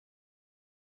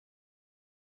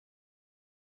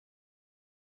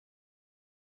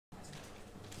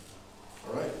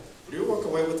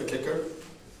away with the clicker?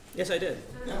 Yes, I did.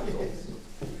 Yeah, cool.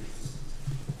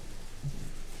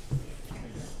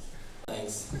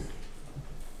 Thanks.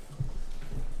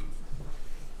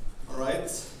 All right.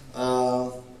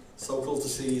 So cool to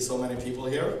see so many people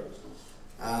here.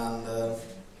 And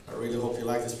I really hope you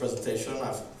like this presentation.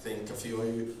 I think a few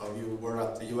of you were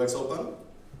at the UX Open.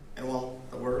 Anyone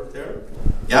that were there?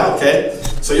 Yeah, okay.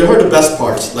 So you heard the best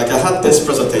part. Like I had this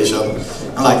presentation,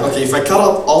 and like, okay, if I cut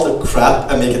out all the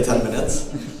crap and make it 10 minutes,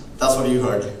 that's what you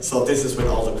heard. So this is with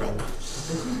all the crap.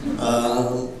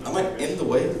 Am I in the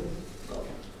way? No.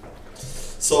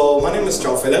 So my name is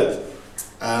John Philip,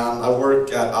 and I work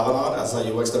at Avanade as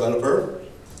a UX developer.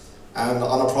 And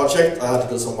on a project, I had to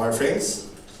do some wireframes,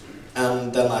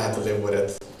 and then I had to live with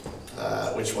it,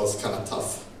 which was kind of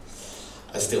tough.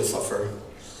 I still suffer.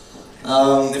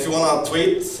 If you want to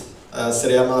tweet,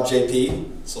 JP,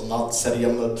 so not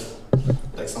Seriamud,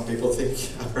 like some people think,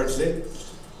 apparently.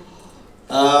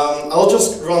 I'll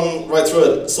just run right through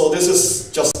it. So this is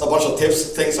just a bunch of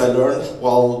tips, things I learned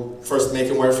while first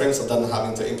making wireframes and then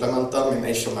having to implement them in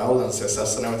HTML and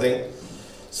CSS and everything.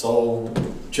 So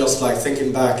just like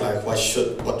thinking back, like what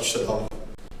should I have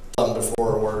done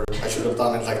before, or I should have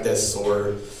done it like this,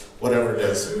 or whatever it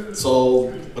is. So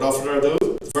without further ado,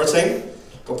 the first thing,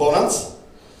 components.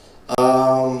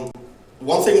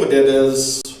 One thing we did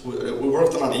is we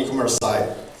worked on an e-commerce site,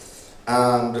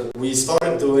 and we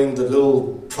started doing the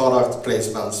little product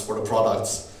placements for the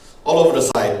products all over the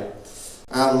site.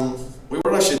 We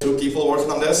were actually 2 people working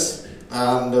on this,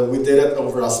 and we did it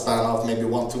over a span of maybe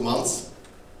 1-2 months.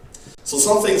 So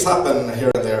some things happened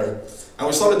here and there, and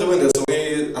we started doing this, and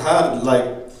we had like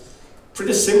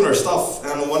pretty similar stuff.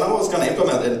 And when I was going to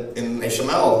implement it in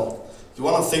HTML, you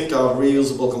want to think of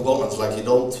reusable components, like you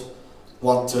don't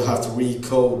want to have to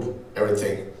recode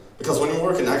everything. Because when you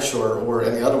work in Axure or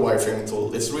any other wireframing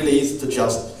tool, it's really easy to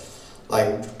just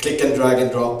like click and drag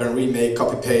and drop and remake,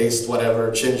 copy paste,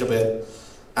 whatever, change a bit.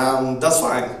 And that's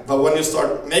fine. But when you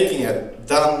start making it,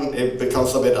 then it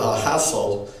becomes a bit of a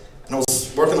hassle. And I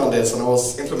was working on this and I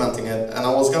was implementing it, and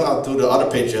I was gonna do the other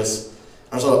pages.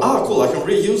 And I thought, ah, cool, I can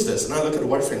reuse this. And I look at the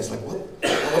wireframes like,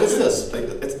 what is this? Like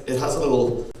it has a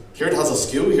little, here it has a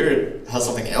skew, here it has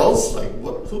something else. Like,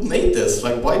 who made this?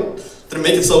 Like, why did it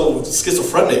make it so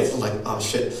schizophrenic? I'm like, oh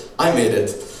shit, I made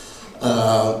it.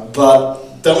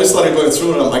 But then we started going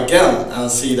through them again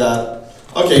and see that,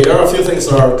 okay, there are a few things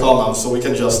that are common, so we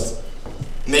can just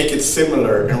make it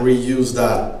similar and reuse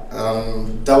that.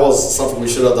 That was something we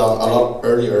should have done a lot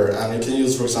earlier. And you can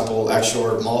use, for example,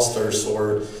 Axure masters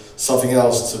or something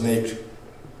else to make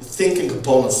thinking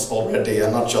components already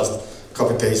and not just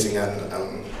copy pasting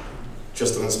and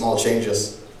just doing small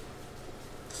changes.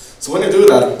 So when you do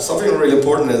that, something really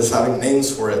important is having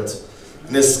names for it.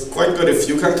 And it's quite good if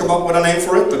you can come up with a name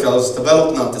for it, because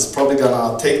development is probably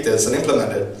gonna take this and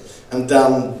implement it, and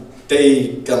then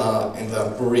they gonna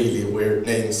invent really weird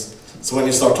names. So when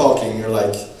you start talking, you're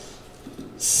like,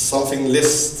 something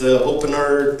list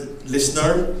opener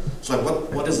listener. It's like,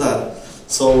 what is that?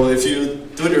 So if you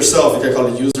do it yourself, you can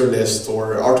call it user list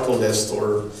or article list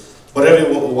or whatever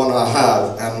you want to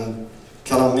have, and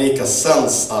kind of make a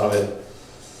sense out of it.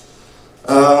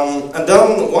 And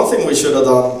then one thing we should have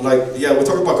done, like, yeah, we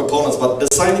talked about components, but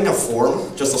designing a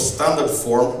form, just a standard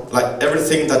form, like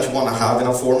everything that you want to have in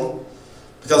a form.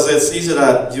 Because it's easy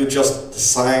that you just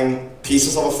design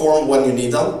pieces of a form when you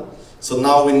need them. So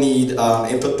now we need an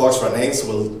input box for a name, so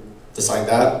we'll design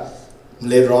that.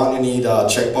 Later on, you need a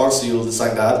checkbox, so you'll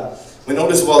design that. We know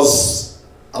this was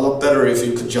a lot better if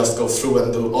you could just go through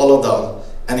and do all of them.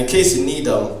 And in case you need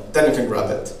them, then you can grab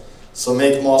it. So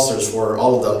make masters for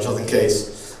all of them, just in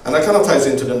case. And that kind of ties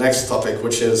into the next topic,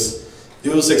 which is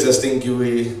use existing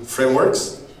GUI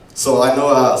frameworks. So I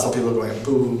know some people are going,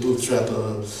 boo, Bootstrap,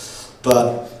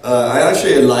 but I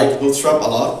actually like Bootstrap a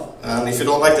lot. And if you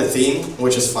don't like the theme,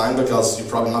 which is fine because you're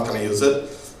probably not going to use it,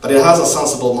 but it has a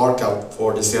sensible markup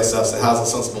for the CSS. It has a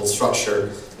sensible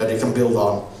structure that you can build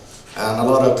on. And a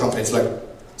lot of companies like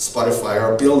Spotify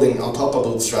are building on top of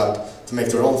Bootstrap to make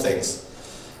their own things.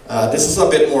 This is a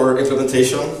bit more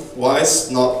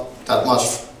implementation-wise, not that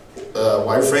much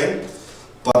wireframe.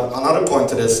 But another point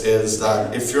to this is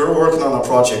that if you're working on a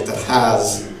project that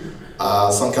has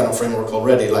some kind of framework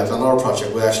already, like on our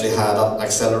project, we actually had an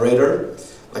accelerator,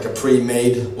 like a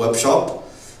pre-made web shop,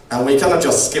 and we kind of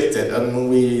just skipped it, and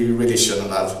we really shouldn't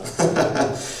have.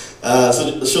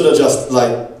 So should have just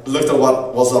like looked at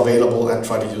what was available and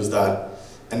tried to use that,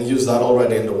 and use that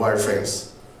already in the wireframes.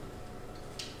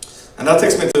 And that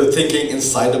takes me to thinking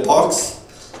inside the box.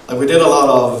 Like we did a lot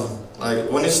of,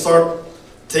 like when you start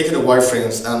taking the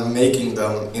wireframes and making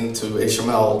them into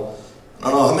HTML. I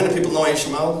don't know, how many people know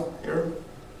HTML here?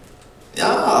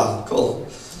 Yeah, cool.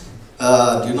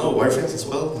 Do you know wireframes as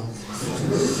well?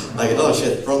 Like, oh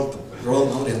shit, wrong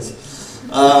audience.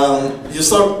 You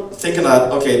start thinking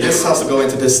that, okay, this has to go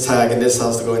into this tag and this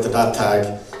has to go into that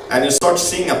tag. And you start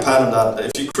seeing a pattern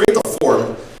that if you create a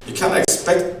form, you kind of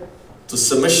expect the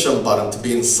submission button to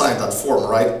be inside that form,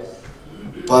 right?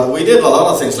 But we did a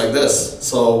lot of things like this.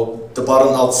 So the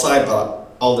button outside,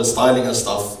 but all the styling and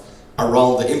stuff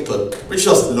around the input, which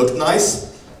just looked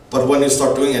nice. But when you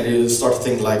start doing it, you start to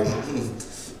think like,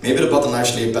 maybe the button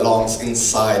actually belongs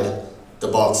inside the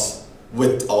box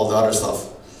with all the other stuff.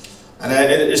 And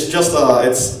it's just,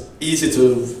 it's easy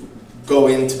to go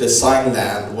into design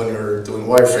land when you're doing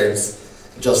wireframes.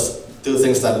 Just do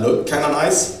things that look kind of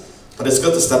nice, but it's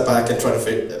good to step back and try to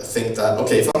think that,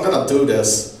 okay, if I'm gonna do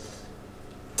this,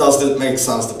 does it make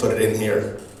sense to put it in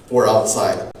here or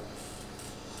outside?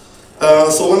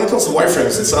 So when it comes to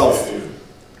wireframes itself,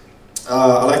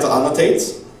 I like to annotate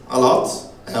a lot.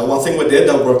 One thing we did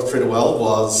that worked pretty well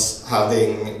was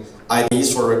having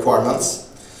IDs for requirements.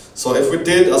 So if we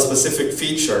did a specific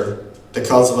feature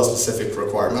because of a specific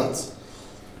requirement,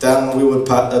 then we would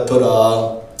put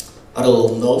a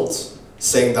little note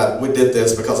saying that we did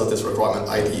this because of this requirement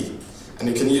ID. And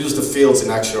you can use the fields in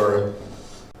Axure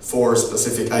for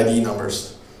specific ID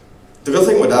numbers. The good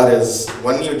thing with that is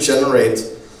when you generate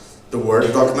the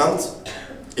Word document,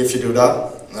 if you do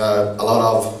that, a lot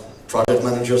of project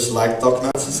managers like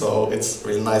documents, so it's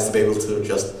really nice to be able to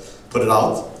just put it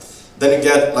out. Then you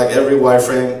get like every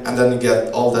wireframe, and then you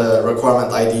get all the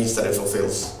requirement IDs that it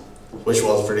fulfills, which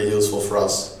was pretty useful for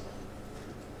us.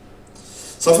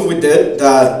 Something we did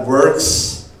that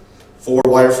works for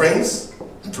wireframes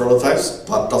and prototypes,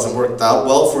 but doesn't work that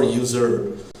well for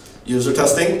user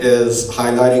testing is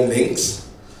highlighting links.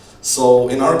 So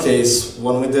in our case,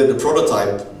 when we did the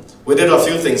prototype, we did a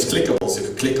few things clickable, so you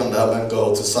could click on them and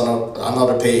go to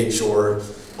another page or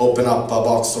open up a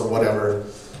box or whatever.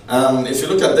 If you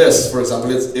look at this, for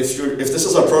example, if this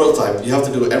is a prototype, you have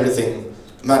to do everything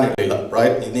manually,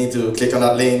 right? You need to click on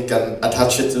that link and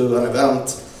attach it to an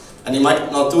event, and you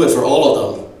might not do it for all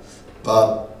of them.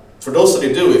 But for those that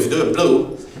you do, if you do it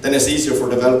blue, then it's easier for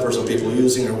developers or people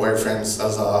using your wireframes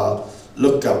as a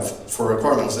lookup for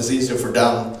requirements. It's easier for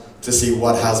them to see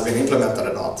what has been implemented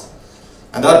or not.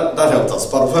 And that helped us.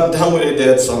 But then we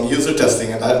did some user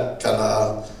testing, and that kind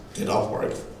of did not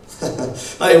work.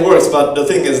 No, it works, but the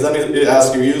thing is, then you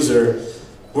ask your user,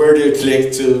 where do you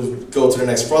click to go to the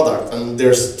next product? And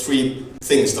there's 3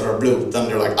 things that are blue. Then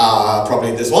they're like,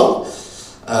 probably this one.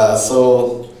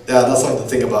 So yeah, that's something to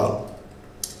think about.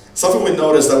 Something we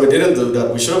noticed that we didn't do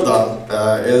that we should have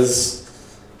done is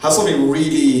have something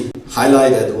really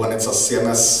highlighted when it's a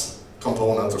CMS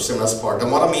component or CMS part.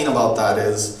 And what I mean about that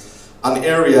is an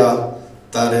area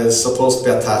that is supposed to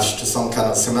be attached to some kind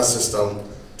of CMS system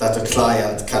that the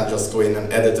client can just go in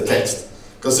and edit the text.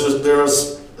 Because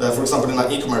there's for example, in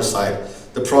an e-commerce site,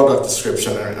 the product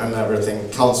description and everything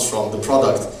comes from the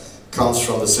product, comes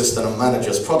from the system that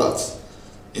manages products.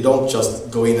 You don't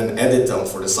just go in and edit them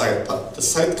for the site, but the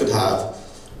site could have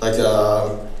like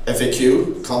a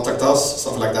FAQ, contact us,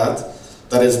 something like that,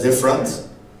 that is different,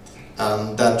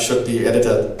 and that should be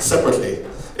edited separately.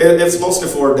 It's mostly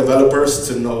for developers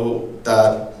to know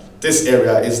that this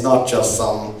area is not just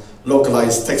some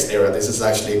localized text area, this is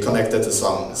actually connected to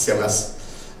some CMS.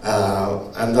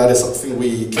 And that is something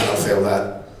we cannot fail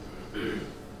at.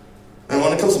 And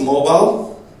when it comes to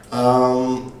mobile,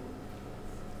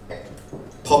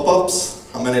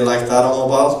 pop-ups, how many like that on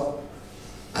mobile?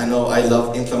 I know I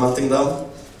love implementing them,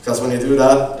 because when you do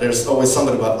that, there's always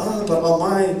somebody about, but on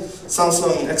my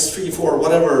Samsung X3, 4,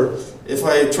 whatever, if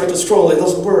I try to scroll, it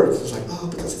doesn't work. It's like,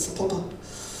 because it's a pop-up.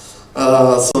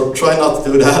 So try not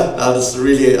to do that. That is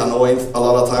really annoying a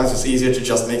lot of times. It's easier to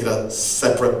just make it a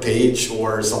separate page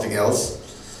or something else.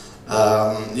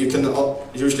 You can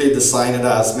usually design it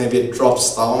as maybe it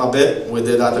drops down a bit. We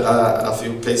did that at a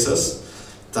few places,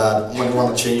 that when you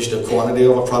want to change the quantity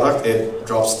of a product, it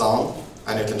drops down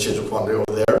and you can change the quantity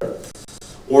over there.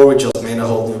 Or we just made a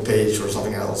whole new page or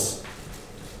something else.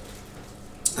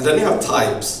 And then you have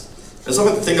types. There's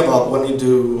something to think about when you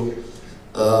do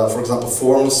for example,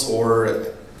 forms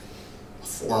or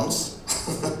forms,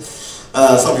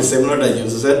 something similar that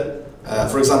uses it.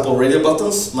 For example, radio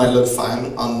buttons might look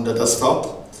fine on the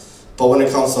desktop, but when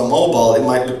it comes to mobile, it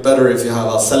might look better if you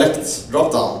have a select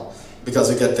drop-down, because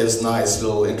you get this nice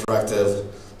little interactive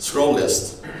scroll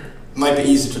list. It might be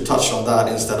easy to touch on that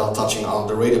instead of touching on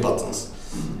the radio buttons.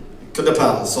 It could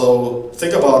depend. So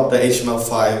think about the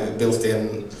HTML5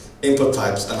 built-in input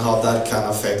types and how that can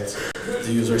affect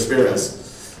the user experience.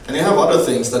 And you have other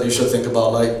things that you should think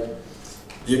about, like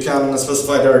you can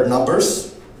specify their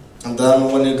numbers, And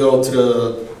then when you go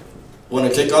to when you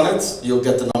click on it, you'll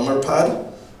get the number pad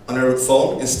on your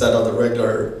phone instead of the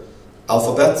regular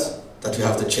alphabet that you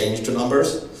have to change to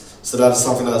numbers. So that's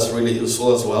something that's really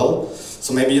useful as well.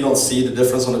 So maybe you don't see the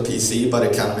difference on the PC, but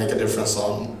it can make a difference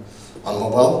on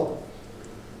mobile.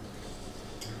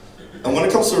 And when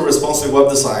it comes to responsive web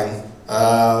design,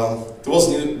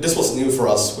 this was new for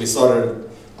us. We started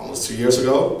almost 2 years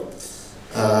ago,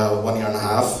 1 year and a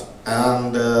half,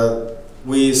 and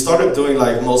we started doing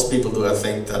like most people do, I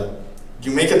think, that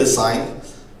you make a design,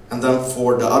 and then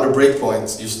for the other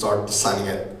breakpoints, you start designing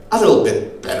it a little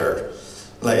bit better.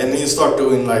 And then you start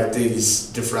doing like these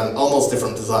different, almost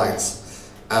different designs.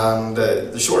 And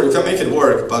sure, you can make it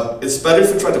work, but it's better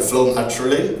if you try to flow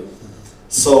naturally.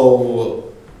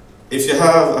 So if you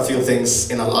have a few things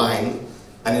in a line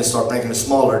and you start making it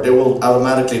smaller, they will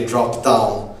automatically drop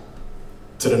down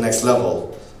to the next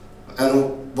level.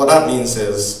 And what that means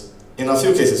is, in a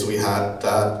few cases we had,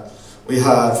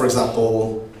 for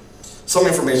example, some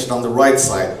information on the right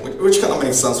side, which kind of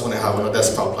makes sense when you have it on a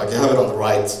desktop, like you have it on the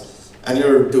right, and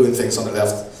you're doing things on the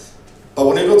left. But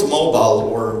when you go to mobile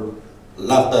or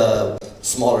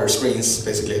smaller screens,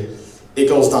 basically, it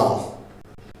goes down.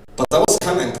 But that was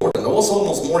kind of important. It was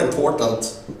almost more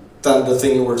important than the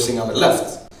thing you were seeing on the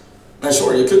left. And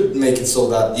sure, you could make it so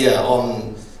that, yeah,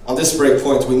 on this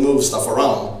breakpoint we move stuff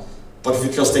around. But if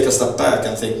you just take a step back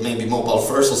and think maybe mobile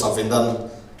first or something, then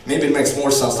maybe it makes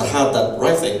more sense to have that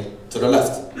right thing to the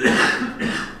left.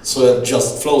 So it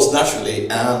just flows naturally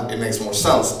and it makes more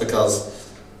sense because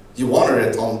you wanted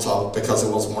it on top because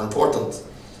it was more important.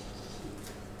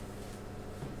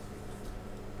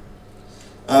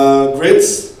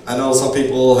 Grids, I know some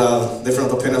people have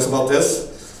different opinions about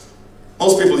this.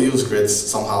 Most people use grids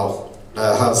somehow,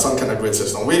 have some kind of grid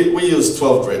system. We use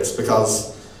 12 grids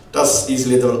because that's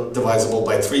easily divisible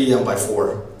by 3 and by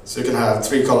 4. So you can have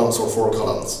 3 columns or 4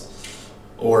 columns,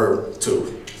 or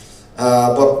 2.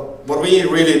 But what we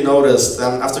really noticed,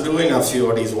 and after doing a few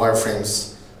of these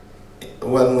wireframes,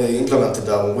 when we implemented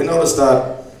them, we noticed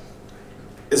that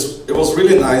it was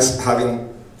really nice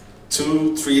having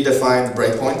 2, 3 defined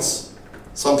breakpoints.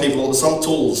 Some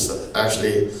tools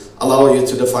actually allow you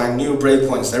to define new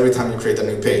breakpoints every time you create a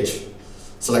new page.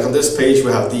 So like on this page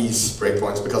we have these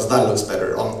breakpoints because that looks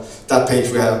better. On that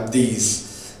page we have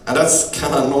these. And that's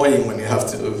kind of annoying when you have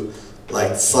to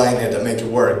like sign it and make it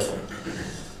work.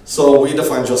 So we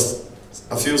define just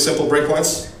a few simple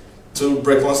breakpoints, 2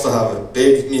 breakpoints to have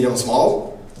big, medium,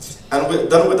 small. And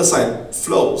then we design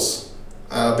flows.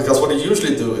 Because what you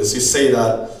usually do is you say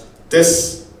that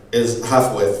this is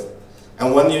half width,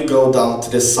 and when you go down to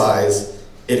this size,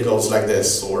 it goes like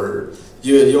this. Or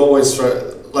you always try,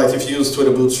 like if you use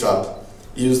Twitter Bootstrap,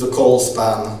 you use the call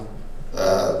span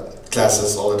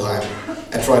classes all the time,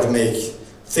 and try to make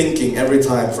thinking every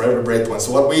time for every breakpoint.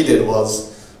 So what we did was,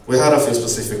 we had a few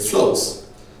specific flows.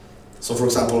 So for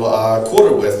example,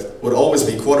 quarter width would always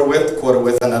be quarter width,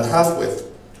 and then half width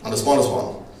on the smallest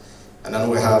one. And then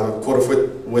we have a quarter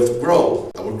width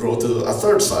grow, that would grow to a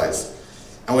third size.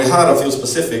 And we had a few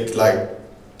specific like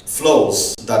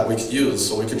flows that we could use,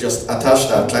 so we could just attach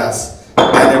that class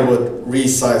and it would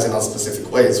resize in a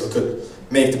specific way. So we could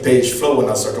make the page flow in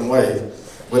a certain way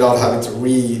without having to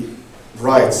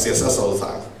rewrite CSS all the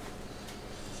time.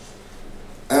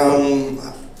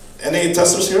 Any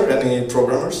testers here? Any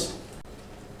programmers?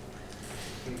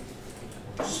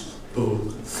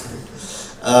 Ooh.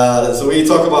 So we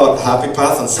talk about happy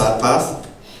path and sad path,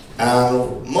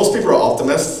 and most people are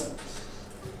optimists.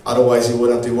 Otherwise you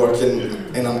wouldn't be working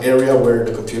in an area where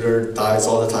the computer dies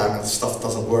all the time and stuff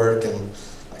doesn't work and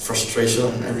like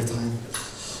frustration every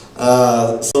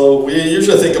time. So we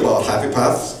usually think about happy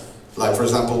paths. Like for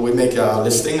example, we make a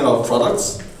listing of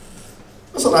products.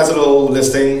 That's a nice little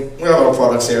listing. We have our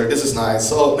products here. This is nice.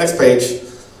 So next page.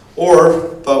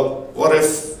 But what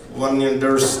if when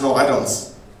there's no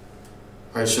items?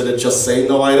 Right? Should it just say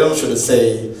no items? Should it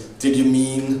say, did you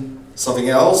mean something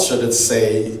else? Should it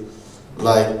say,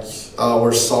 like,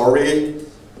 we're sorry?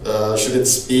 Should it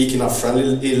speak in a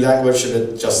friendly language? Should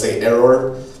it just say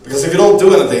error? Because if you don't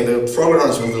do anything, the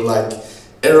programmers will do like,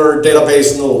 error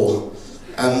database null.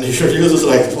 And your user's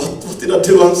like, what did I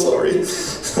do? I'm sorry.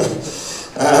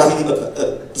 And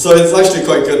so it's actually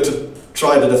quite good to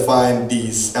try to define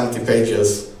these empty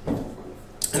pages.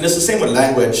 And it's the same with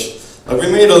language. Like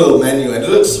we made a little menu and it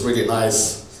looks really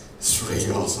nice. It's really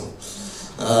awesome.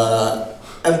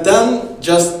 And then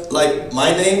just like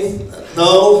my name,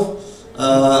 no.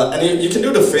 And you can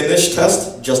do the finish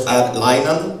test, just add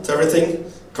linen to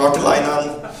everything.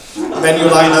 Kartelainen, menu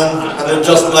linen, and then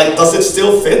just like, does it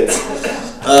still fit?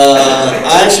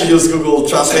 I actually use Google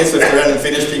Translate, so if there are any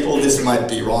Finnish people, this might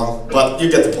be wrong, but you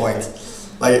get the point.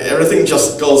 Like everything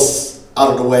just goes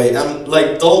out of the way, and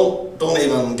like don't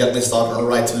even get me started on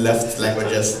right to left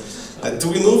languages. Do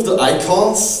we move the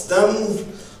icons then,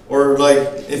 or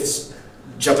like if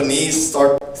Japanese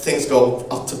things go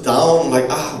up to down? Like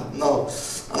no,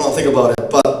 I don't think about it,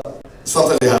 but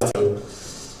sometimes you have to.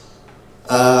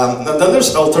 And then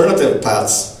there's alternative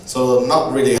paths. So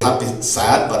not really happy,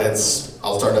 sad, but it's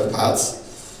alternative paths.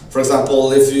 For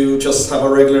example, if you just have a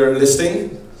regular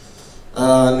listing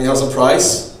and you have some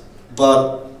price,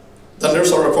 but then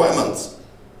there's a requirement.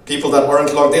 People that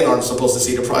aren't logged in aren't supposed to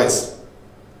see the price.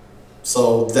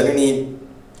 So then you need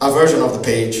a version of the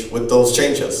page with those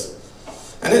changes.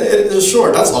 And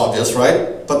sure, that's obvious,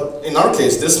 right? But in our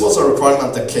case, this was a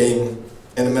requirement that came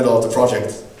in the middle of the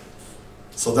project.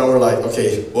 So then we're like,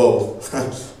 okay, whoa,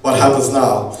 what happens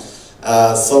now?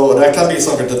 So that can be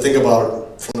something to think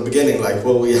about from the beginning, like,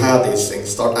 will we have these things?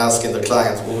 Start asking the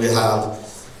client, will we have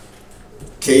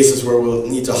cases where we'll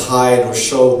need to hide or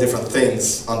show different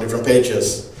things on different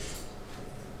pages?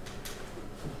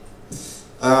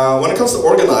 When it comes to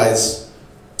organize,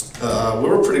 we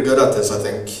were pretty good at this, I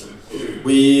think.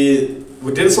 We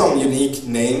did some unique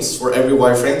names for every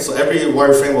wireframe. So every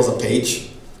wireframe was a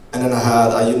page, and then I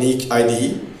had a unique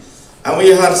ID. And we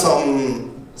had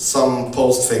some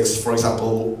postfix, for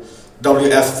example,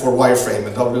 WF for wireframe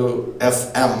and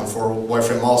WFM for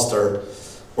wireframe master,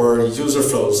 or user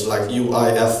flows like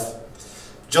UIF,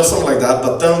 just something like that.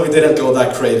 But then we didn't go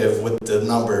that creative with the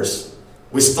numbers.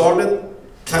 We started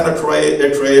kind of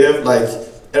creative, like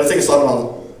everything started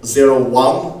on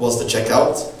 01 was the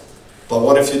checkout. But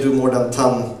what if you do more than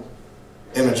 10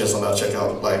 images on that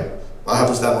checkout? Like, what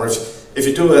happens then? Or if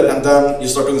you do it and then you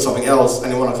start doing something else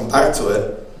and you want to come back to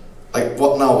it, like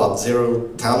what now, what,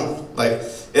 0, 10? Like,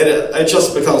 it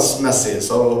just becomes messy.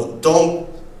 So don't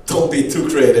be too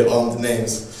creative on the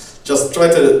names. Just try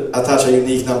to attach a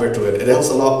unique number to it. It helps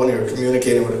a lot when you're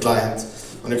communicating with a client,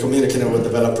 when you're communicating with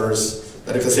developers,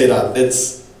 that you can say that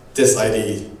it's this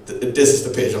ID, this is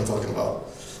the page I'm talking about.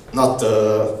 Not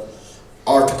the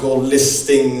article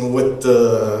listing with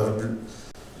the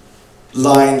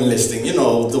line listing, you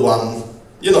know, the one,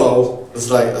 you know, it's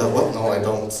like, what? No, I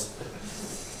don't.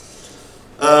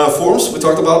 Forms, we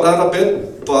talked about that a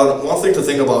bit, but one thing to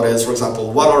think about is, for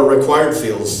example, what are required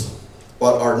fields?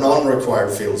 What are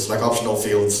non-required fields, like optional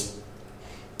fields?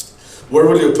 Where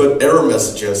will you put error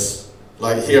messages?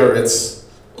 Like here, it's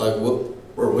like,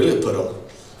 where will you put them?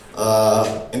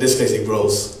 In this case, it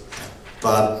grows.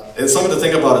 But it's something to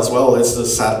think about as well. It's the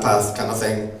sad path kind of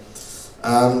thing.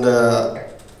 And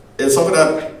it's something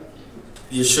that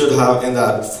you should have in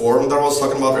that form that I was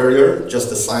talking about earlier. Just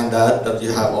design that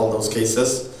you have all those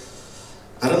cases.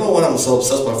 I don't know why I'm so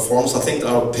obsessed by forms. I think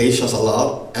our patience a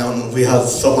lot, and we had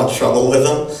so much trouble with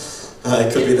them.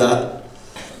 It could be that.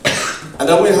 And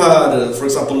then we had, for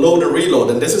example, load and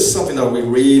reload. And this is something that we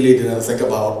really didn't think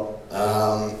about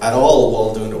at all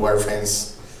while doing the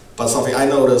wireframes. But something I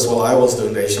noticed while I was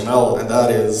doing the HTML, and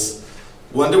that is,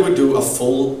 when do we do a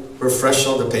full refresh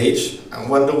of the page, and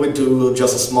when do we do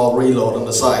just a small reload on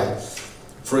the side?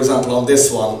 For example, on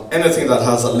this one, anything that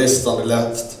has a list on the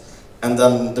left, and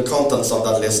then the contents of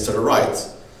that list to the right.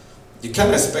 You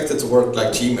can expect it to work like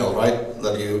Gmail, right?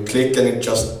 That you click and it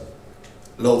just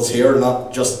loads here,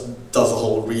 not just does a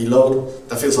whole reload.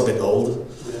 That feels a bit old.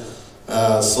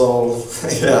 Yeah.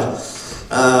 Yeah.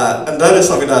 And that is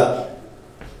something that,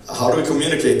 how do we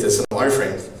communicate this in a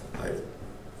wireframe? Like,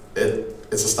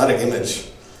 it's a static image.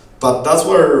 But that's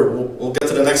where we'll get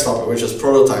to the next topic, which is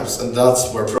prototypes, and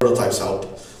that's where prototypes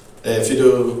help. If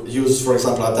you use, for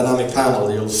example, a dynamic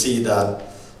panel, you'll see that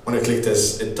when you click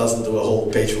this, it doesn't do a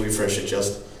whole page refresh, it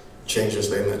just changes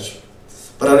the image.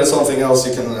 But that is something else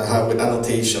you can have with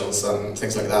annotations and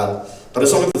things like that. But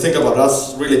it's something to think about.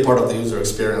 That's really part of the user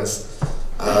experience.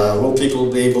 Will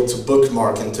people be able to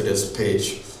bookmark into this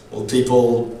page? Will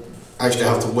people actually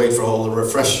have to wait for a whole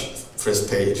refresh first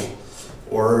page?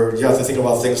 Or you have to think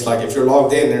about things like, if you're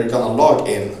logged in and you're gonna log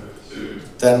in,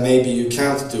 then maybe you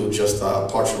can't do just a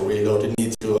partial reload, you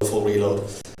need to do a full reload.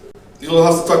 You'll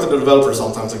have to talk to the developer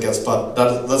sometimes, I guess, but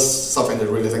that's something to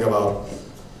really think about.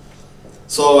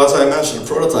 So as I mentioned,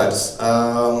 prototypes.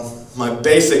 My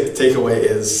basic takeaway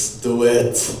is do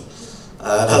it.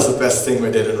 That's the best thing we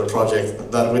did in the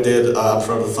project, that we did a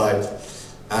prototype.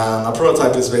 And a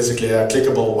prototype is basically a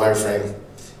clickable wireframe.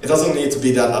 It doesn't need to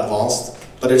be that advanced,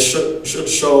 but it should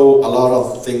show a lot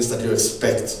of things that you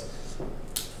expect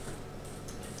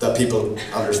that people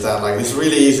understand. Like, it's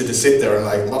really easy to sit there and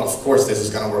like, well, of course this is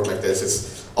gonna work like this.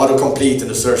 It's autocomplete in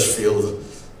the search field,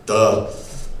 duh.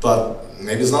 but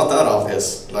maybe it's not that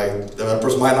obvious. Like,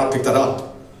 developers might not pick that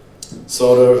up.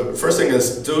 So the first thing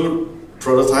is do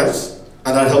prototypes,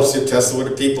 and that helps you test it with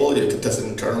the people. You can test it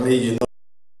internally. You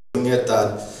know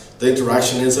that the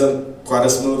interaction isn't quite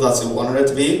as smooth as you wanted it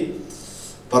to be,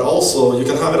 but also you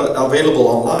can have it available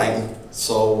online.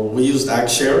 So we used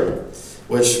AggShare,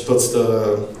 which puts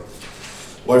the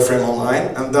wireframe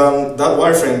online, and then that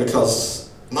wireframe becomes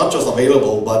not just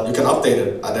available, but you can update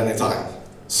it at any time.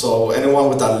 So anyone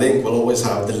with that link will always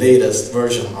have the latest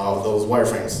version of those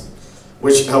wireframes,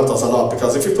 which helped us a lot,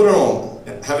 because if you put it on,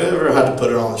 have you ever had to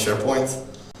put it on SharePoint?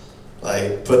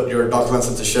 Like, put your documents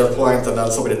into SharePoint and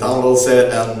then somebody downloads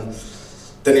it and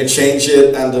then you change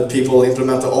it and the people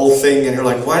implement the old thing and you're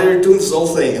like, why are you doing this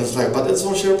old thing? And it's like, but it's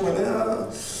on SharePoint.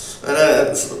 And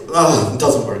it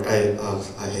doesn't work. I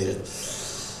hate it.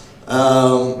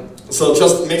 So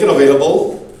just make it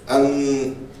available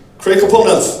and create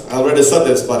components. I already said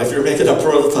this, but if you're making a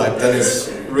prototype, then it's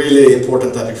really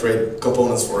important that you create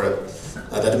components for it.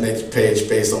 That you make your page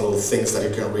based on those things that you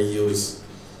can reuse.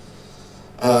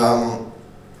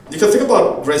 You can think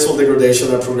about graceful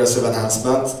degradation and progressive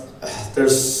enhancement.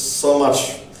 There's so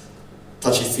much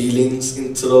touchy feelings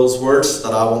into those words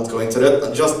that I won't go into it.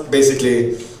 And just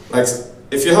basically, like,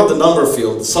 if you have the number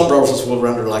field, some browsers will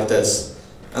render like this,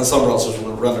 and some browsers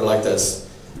will render like this.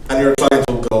 And your client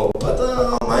will go, but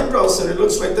on my browser it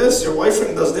looks like this, your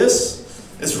wireframe does this,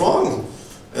 it's wrong.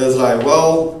 It's like,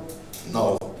 well,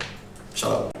 no,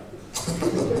 shut up.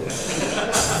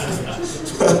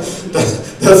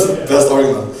 That's the best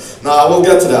argument. Now, we'll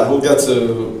get to that. We'll get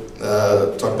to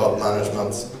talk about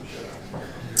management.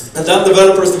 And then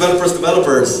developers.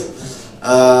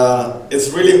 It's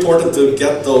really important to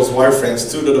get those wireframes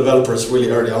to the developers really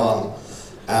early on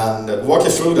and walk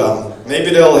you through them.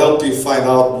 Maybe they'll help you find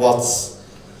out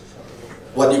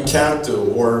what you can't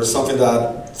do, or something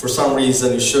that for some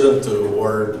reason you shouldn't do,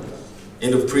 or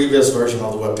in the previous version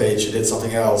of the web page you did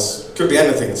something else. It could be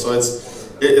anything. So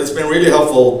it's been really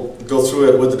helpful to go through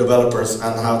it with the developers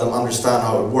and have them understand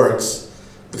how it works,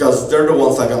 because they're the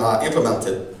ones that are gonna implement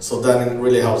it. So then it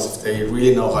really helps if they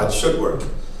really know how it should work.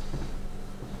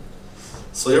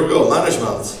 So here we go,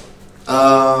 management.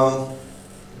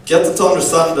 Get them to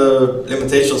understand the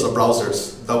limitations of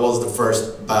browsers. That was the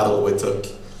first battle we took.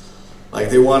 Like,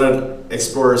 they wanted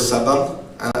Explorer 7,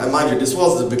 and mind you, this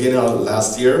was the beginning of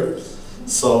last year.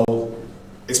 So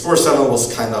Explorer 7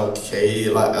 was kind of okay.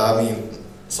 Like, I mean,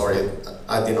 sorry,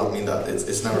 I did not mean that.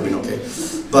 It's never been okay.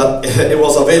 But it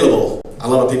was available. A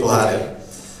lot of people had it.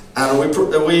 And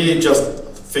we just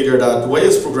figured that the way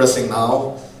it's progressing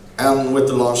now, and with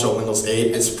the launch of Windows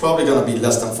 8, it's probably going to be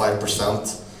less than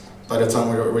 5% by the time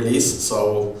we release.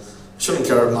 So shouldn't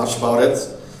care much about it.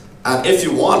 And if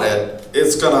you want it,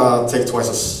 it's going to take twice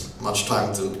as much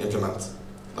time to implement.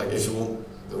 Like, if you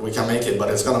we can make it, but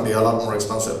it's going to be a lot more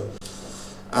expensive.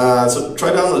 So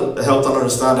try to help them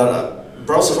understand that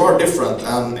browsers are different,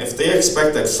 and if they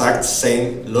expect the exact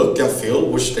same look and feel,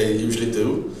 which they usually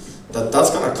do, that's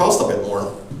going to cost a bit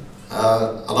more.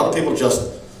 A lot of people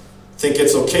just think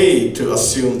it's okay to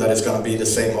assume that it's going to be the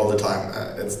same all the time.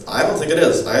 I don't think it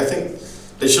is. I think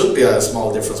there should be a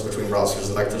small difference between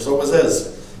browsers, like there's always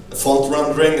is. The font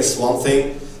rendering is one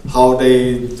thing, how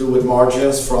they do with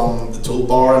margins from the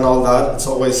toolbar and all that, it's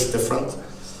always different.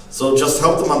 So just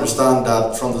help them understand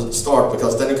that from the start,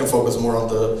 because then you can focus more on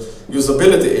the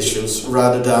usability issues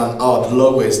rather than, oh, the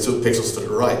logo is 2 pixels to the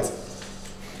right.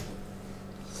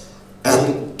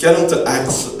 And get them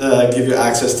to give you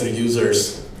access to the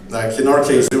users. Like in our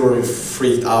case, they were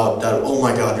freaked out that, oh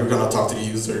my god, you're gonna talk to the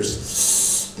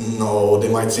users. No, they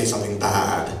might say something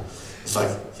bad. It's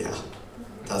like, yeah,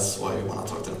 that's why we wanna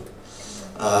talk to them.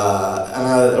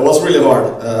 And it was really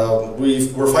hard.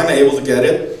 We were finally able to get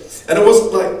it. And it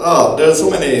was like, oh, there's so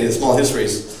many small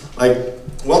histories. Like,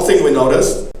 one thing we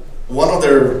noticed, one of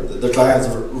the clients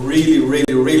really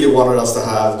wanted us to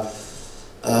have,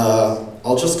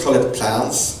 I'll just call it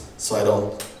plans, so I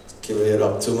don't give it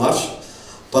up too much.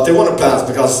 But they wanted plans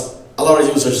because a lot of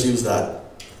users use that.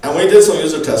 And we did some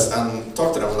user tests and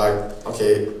talked to them like,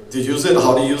 okay, do you use it?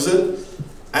 How do you use it?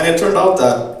 And it turned out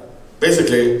that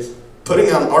basically putting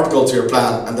an article to your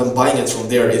plan and then buying it from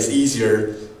there is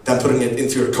easier than putting it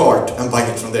into your cart and buying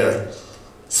it from there.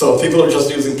 So people are just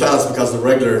using plans because the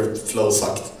regular flow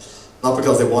sucked, not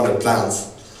because they wanted plans.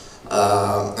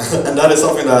 And that is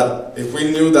something that if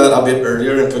we knew that a bit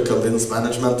earlier and could convince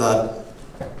management that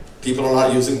people are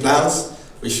not using plans,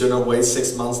 we shouldn't wait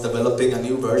 6 months developing a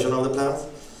new version of the plans.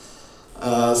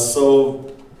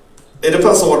 So it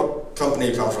depends on what company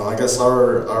you come from. I guess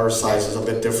our size is a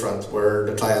bit different, where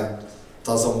the client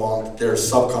doesn't want their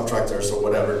subcontractors or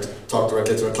whatever to talk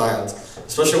directly to a client,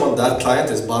 especially when that client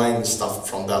is buying stuff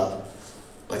from them.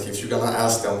 Like if you're gonna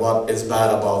ask them what is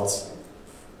bad about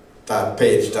that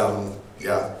page, then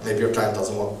yeah, maybe your client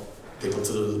doesn't want people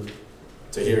to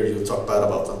hear you talk bad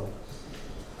about them.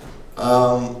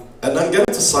 And then getting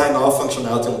to sign off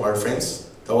functionality in wireframes,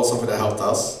 that was something that helped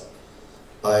us.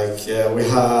 Like we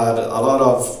had a lot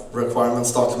of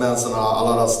requirements documents and a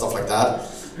lot of stuff like that.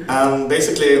 And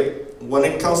basically, when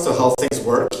it comes to how things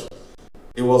work,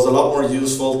 it was a lot more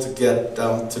useful to get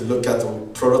them to look at the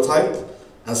prototype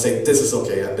and say this is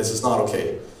okay and this is not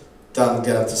okay, than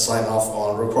get them to sign off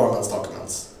on requirements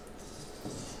documents.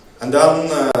 And then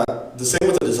the same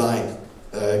with the design.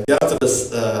 Get them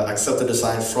to accept the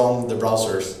design from the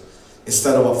browsers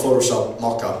instead of a Photoshop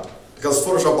mockup. Because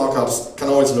Photoshop mockups can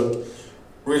always look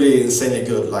really insanely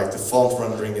good, like the font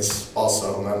rendering is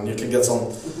awesome and you can get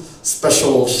some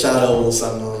special shadows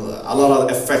and a lot of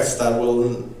effects that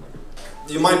will,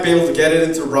 you might be able to get it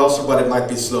into the browser but it might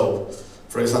be slow.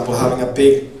 For example, having a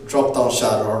big drop-down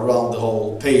shadow around the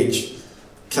whole page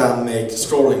can make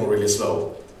scrolling really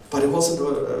slow. But it wasn't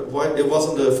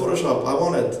the Photoshop I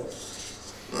wanted.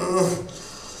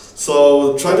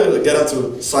 So try to get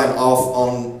them to sign off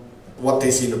on what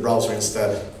they see in the browser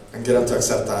instead, and get them to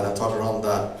accept that and talk around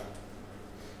that.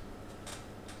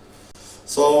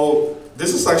 So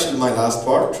this is actually my last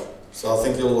part, so I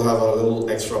think you'll have a little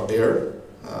extra beer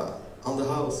on the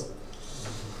house.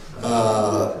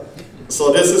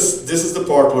 So this is the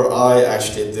part where I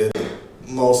actually did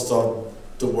most of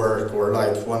the work, or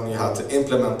like when you have to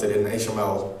implement it in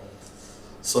HTML.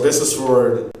 So this is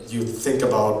where you think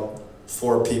about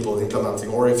for people implementing,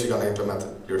 or if you're gonna implement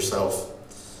it yourself.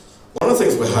 One of the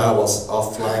things we had was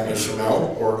offline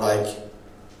HTML, or like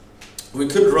we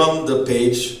could run the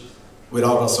page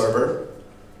without a server.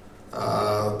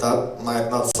 That might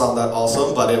not sound that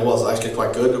awesome, but it was actually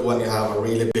quite good when you have a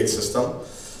really big system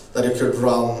that you could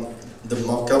run the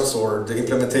mockups or the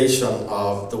implementation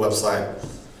of the website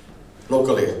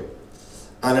locally.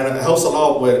 And it helps a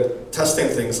lot with testing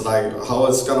things like how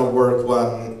it's gonna work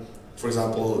when, for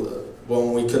example,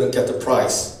 when we couldn't get the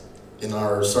price in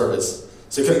our service.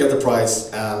 So you couldn't get the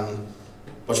price and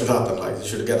what should happen, like you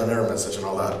should get an error message and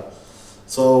all that.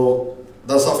 So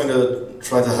that's something to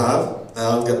try to have, and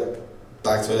I'll get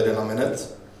back to it in a minute.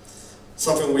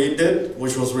 Something we did,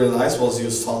 which was really nice, was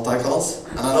use font icons.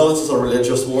 And I know this is a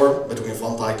religious war between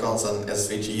font icons and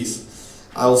SVGs.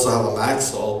 I also have a Mac,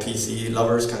 so all PC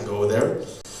lovers can go there.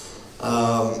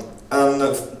 And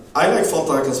I like font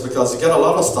icons because you get a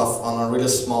lot of stuff on a really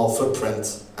small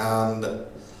footprint, and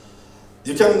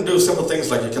you can do simple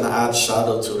things like you can add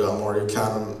shadow to them, or you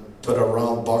can put a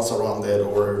round box around it,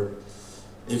 or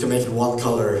you can make it one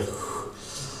color.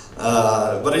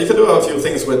 But you can do a few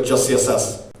things with just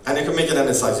CSS, and you can make it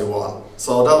any size you want.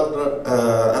 So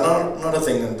that another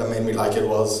thing that made me like it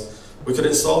was we could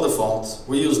install the font.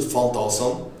 We used Font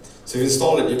Awesome. So if you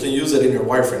install it, you can use it in your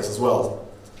wireframes as well.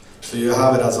 So you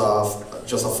have it as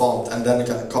just a font, and then you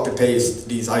can copy paste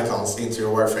these icons into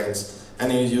your wireframes,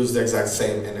 and you use the exact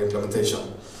same in the implementation.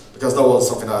 Because that was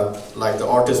something that, like, the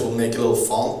artist will make a little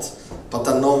font, but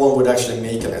then no one would actually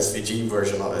make an SVG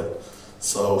version of it.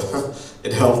 So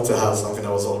it helped to have something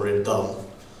that was already done.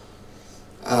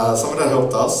 Something that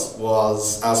helped us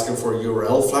was asking for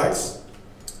URL flags.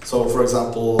 So for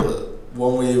example,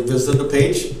 when we visited the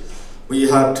page, we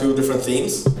had two different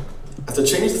themes. And to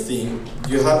change the theme,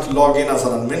 you had to log in as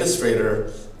an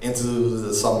administrator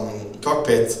into some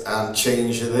cockpit and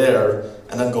change there,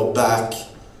 and then go back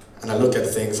and then look at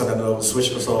things, and then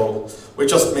switch. So we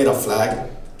just made a flag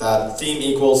that theme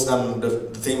equals and the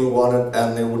theme we wanted,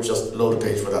 and it would just load the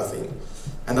page for that theme.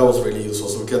 And that was really useful,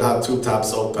 so we could have two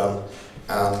tabs open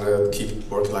and keep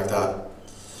working like that.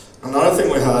 Another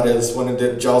thing we had is when we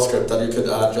did JavaScript, that you could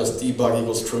add just debug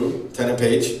equals true to any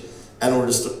page, and it would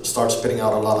just start spitting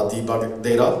out a lot of debug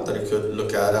data that you could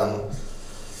look at and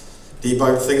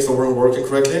debug things that weren't working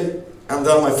correctly. And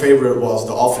then my favorite was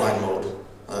the offline mode.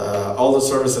 All the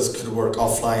services could work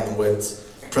offline with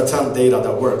pretend data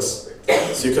that works.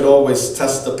 So you could always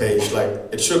test the page like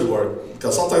it should work,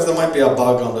 because sometimes there might be a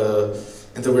bug on the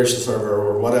integration server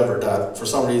or whatever that for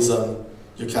some reason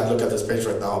you can't look at this page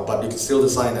right now, but you can still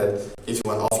design it if you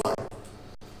went offline.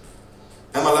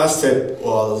 And my last tip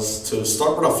was to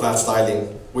start with a flat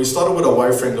styling. We started with a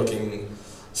wireframe looking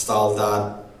style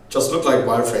that just looked like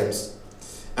wireframes.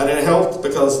 And it helped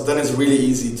because then it's really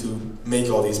easy to make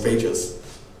all these pages.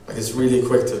 Like it's really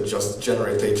quick to just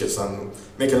generate pages and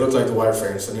make it look like the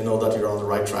wireframes, and you know that you're on the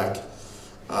right track.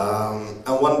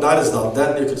 And when that is done,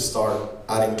 then you could start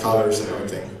adding colors and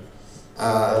everything.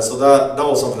 So that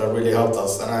was something that really helped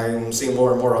us, and I'm seeing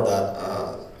more and more of that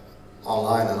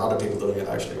online and other people doing it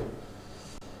actually.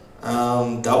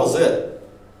 That was it.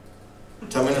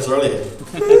 10 minutes early.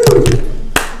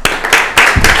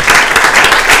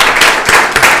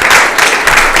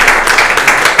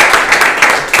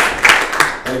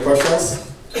 Any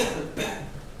questions?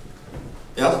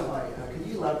 Yeah? Hi, can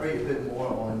you elaborate a bit more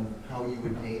on how you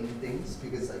would name things?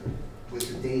 Because like with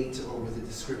the date or with the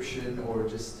description or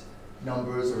just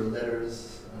numbers or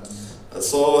letters?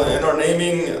 So in our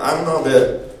naming, I'm a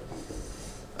bit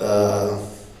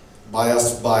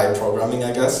biased by programming,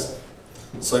 I guess.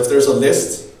 So if there's a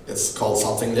list, it's called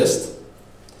something list.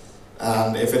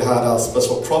 And if it had a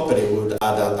special property, we would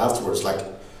add that afterwards, like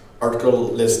article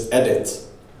list edit,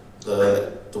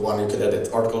 the one you could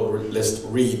edit. Article list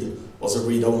read was a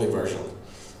read-only version.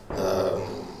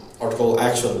 Article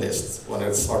action list, when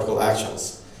it's article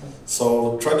actions.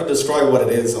 So try to describe what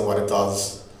it is and what it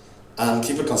does, and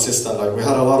keep it consistent. Like we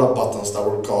had a lot of buttons that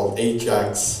were called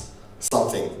Ajax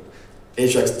something,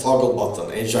 Ajax toggle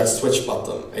button, Ajax switch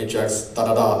button, Ajax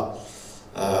da-da-da.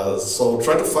 So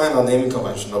try to find a naming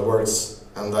convention that works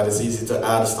and that is easy to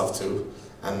add stuff to,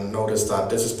 and notice that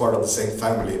this is part of the same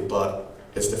family, but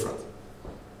it's different.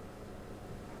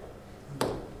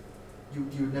 You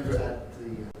would never add the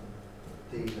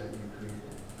data you created?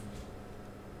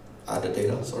 Add the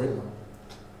data, sorry?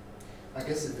 I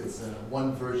guess if it's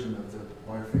one version of the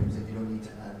wireframes, then you don't need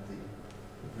to add the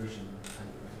version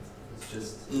type, right? It's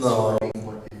just describing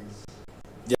what is.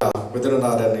 Yeah, we didn't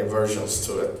add any versions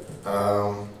to it.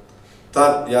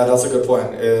 That's a good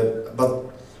point. But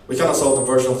we kind of solved the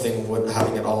version thing with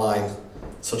having it online.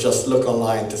 So just look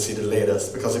online to see the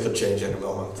latest, because it could change any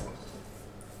moment.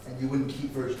 And you wouldn't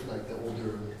keep version like the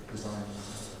older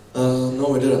designs? No,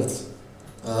 we didn't.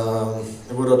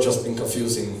 It would have just been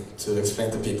confusing to explain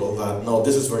to people that, no,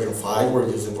 this is version 5, we're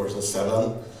using version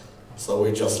 7. So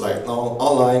we just like, no,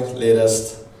 online,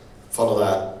 latest, follow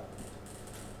that.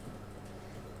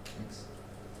 Thanks.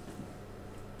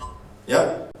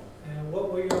 Yeah? And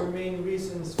what were your main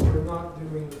reasons for not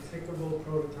doing the clickable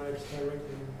prototypes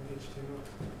directly in HTML?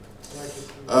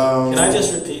 Can I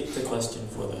just repeat the question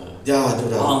for the do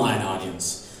that. online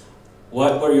audience?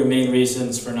 What were your main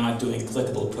reasons for not doing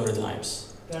clickable prototypes?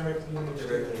 Directly in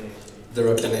HTML.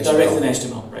 Directly in HTML. Directly in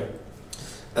HTML, right.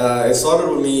 It started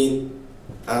with me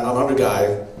and another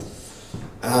guy,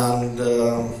 and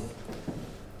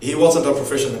he wasn't a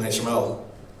proficient in HTML.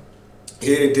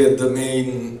 He did the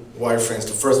main wireframes,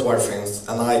 the first wireframes,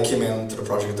 and I came into the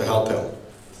project to help him.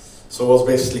 So it was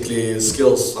basically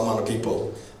skills among the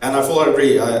people. And I fully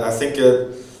agree. I think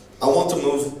I want to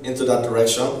move into that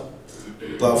direction,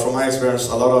 but from my experience,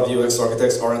 a lot of UX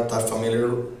architects aren't that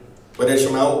familiar with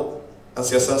HTML and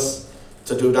CSS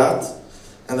to do that.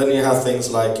 And then you have things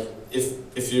like,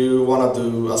 if you want to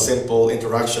do a simple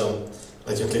interaction,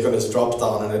 like you click on this drop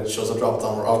down and it shows a drop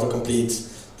down or autocomplete,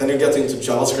 then you get into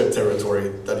JavaScript territory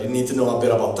that you need to know a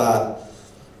bit about that.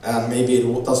 And maybe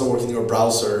it doesn't work in your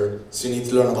browser, so you need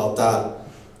to learn about that.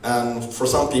 And for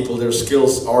some people, their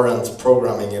skills aren't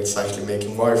programming, it's actually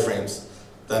making wireframes.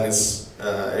 Then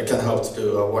it can help to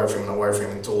do a wireframe and a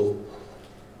wireframing tool.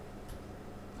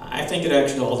 I think it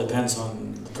actually all depends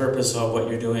on the purpose of what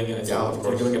you're doing. If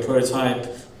you're doing a prototype,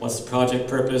 what's the project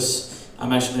purpose?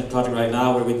 I'm actually in a project right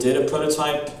now where we did a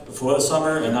prototype before the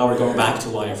summer, and now we're going back to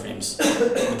wireframes.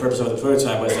 The purpose of the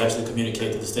prototype was to actually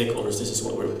communicate to the stakeholders, this is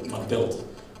what we want to build.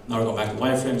 Now we're going back to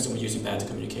wireframes, and we're using that to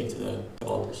communicate to the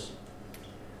developers.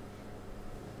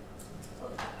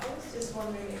 I was just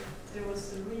wondering if there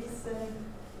was a reason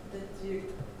that you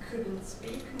couldn't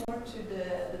speak more to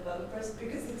the developers,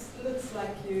 because it looks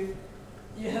like you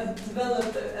have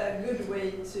developed a good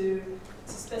way to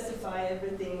specify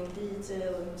everything in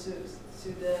detail and to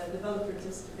the developer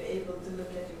just to be able to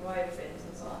look at your wireframes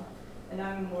and so on. And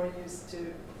I'm more used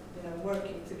to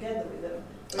working together with them.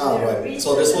 Right.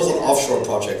 So this was an offshore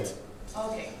project.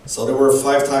 Okay. So there were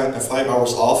 5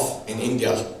 hours off in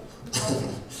India.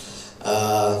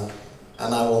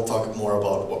 And I won't talk more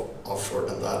about what offshore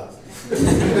than that.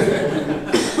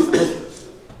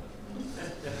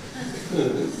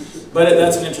 But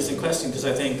that's an interesting question, because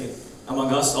I think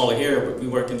among us all here, we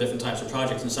work in different types of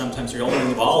projects, and sometimes you're only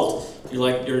involved,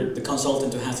 you're the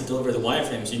consultant who has to deliver the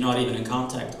wireframes, you're not even in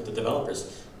contact with the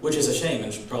developers, which is a shame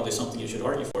and probably something you should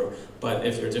argue for. But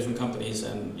if you're different companies,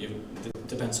 and it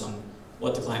depends on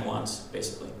what the client wants,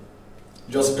 basically.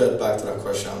 Just to get back to that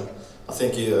question, I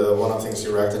think one of the things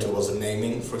you reacted to was the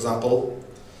naming, for example.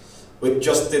 We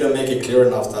just didn't make it clear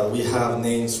enough that we have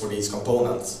names for these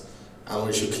components, and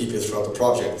we should keep it throughout the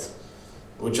project.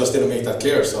 We just didn't make that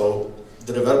clear, so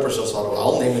the developers just thought, well,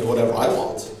 I'll name it whatever I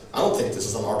want. I don't think this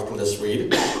is an article list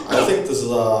read. I think this is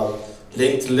a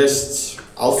linked list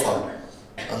alpha,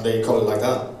 and they call it like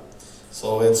that.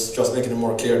 So it's just making it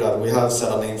more clear that we have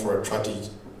set a name for it, try to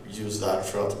use that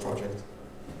throughout the project.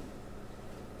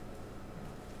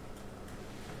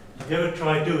 Have you ever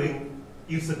tried doing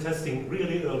user testing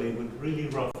really early with really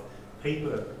rough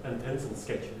paper and pencil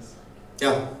sketches?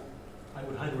 Yeah. I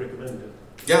would highly recommend it.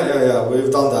 Yeah,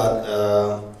 we've done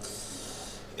that.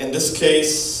 In this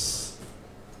case,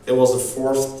 it was the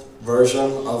 4th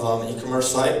version of an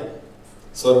e-commerce site,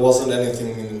 so it wasn't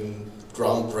anything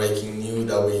groundbreaking new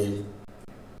that we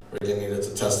really needed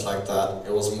to test like that.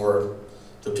 It was more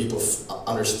do people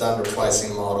understand the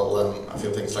pricing model and a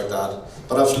few things like that.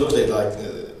 But absolutely, like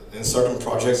in certain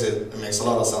projects, it makes a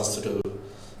lot of sense to do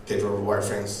paper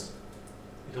wireframes.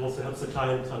 It also helps the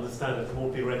client to understand that it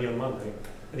won't be ready on Monday,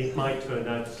 and it might turn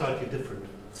out slightly different.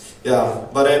 Yeah,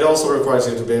 but it also requires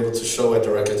you to be able to show it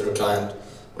directly to the client,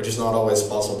 which is not always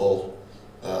possible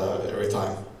every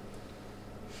time.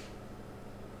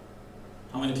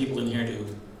 How many people in here do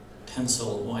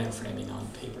pencil wireframing on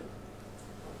paper?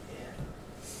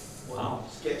 Yeah. Wow.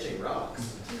 Sketching rocks.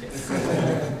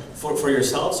 For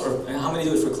yourselves, or how many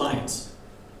do it for clients?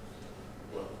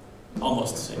 Well,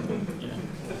 almost the same. Yeah.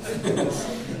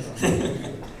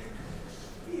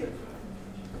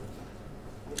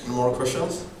 Any more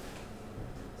questions?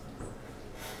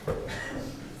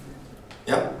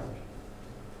 Yeah?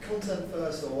 content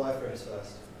first or wireframes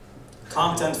first?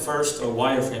 Content first or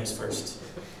wireframes first?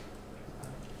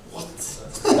 What?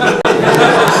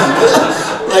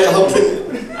 Like, how can...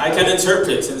 I can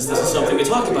interpret, since this is something we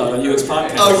talk about on UX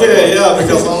podcast. Okay, yeah,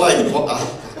 because I'm like, what,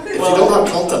 if you don't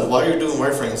have content, why are you doing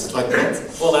wireframes? Like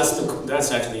what? Well,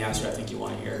 that's actually the answer I think you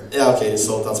want to hear. Yeah, okay,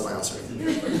 so that's my answer. I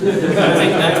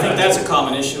think that's a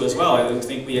common issue as well. I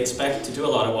think we expect to do a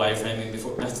lot of wireframing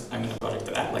before. I'm in a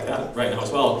project like that right now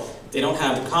as well. They don't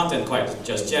have the content quite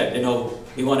just yet. They know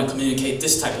we want to communicate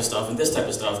this type of stuff and this type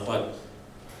of stuff, but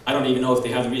I don't even know if they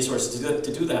have the resources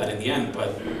to do that in the end.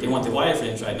 But they want the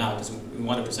wireframes right now because we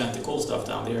want to present the cool stuff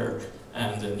down there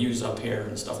and the news up here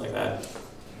and stuff like that.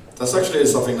 That's actually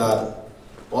something that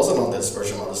wasn't on this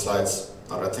version of the slides,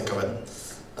 now that I think of it.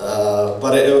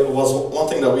 But it was one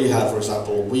thing that we had, for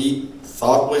example. We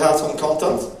thought we had some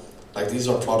content, like these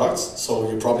are products,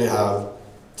 so you probably have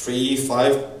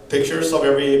 3-5 pictures of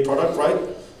every product, right?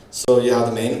 So you have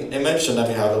the main image and then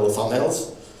you have little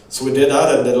thumbnails. So we did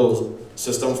add a little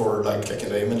system for like clicking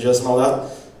the images and all that.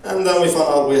 And then we found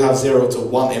out we have 0 to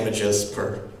 1 images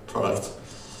per product.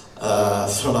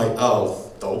 So like,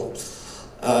 oh, dope.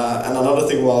 And another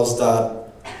thing was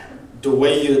that the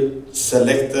way you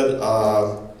selected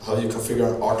how you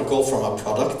configure an article from a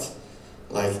product,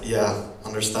 like, yeah,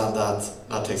 understand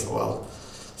that takes a while.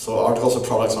 So articles and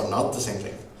products are not the same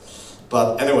thing.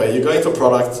 But anyway, you go into a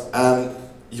product and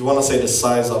you want to say the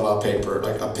size of a paper,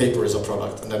 like a paper is a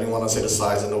product, and then you want to say the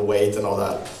size and the weight and all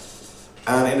that.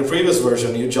 And in the previous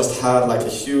version, you just had like a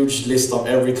huge list of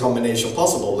every combination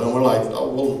possible. And we're like, oh,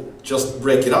 we'll just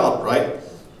break it out, right?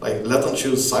 Like, let them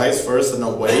choose size first and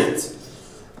then weight.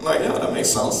 I'm like, yeah, that makes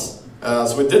sense.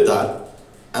 So we did that.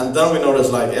 And then we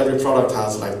noticed like every product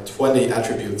has like 20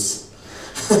 attributes.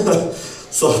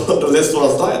 So the list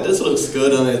was like, this looks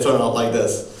good, and it turned out like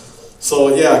this.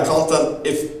 So yeah, content,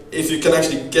 if you can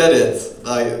actually get it,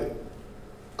 like,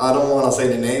 I don't want to say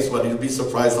the names, but you'll be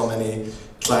surprised how many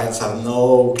clients have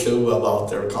no clue about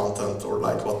their content or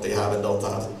like what they have and don't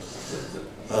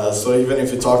have. So even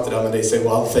if you talk to them and they say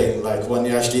one thing, like when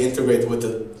you actually integrate with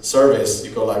the service,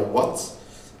 you go like, what?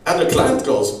 And the client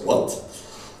goes, what?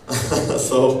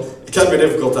 So it can be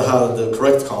difficult to have the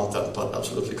correct content, but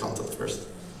absolutely content first.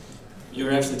 You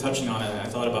were actually touching on it. I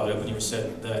thought about it when you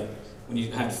said that when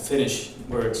you had finish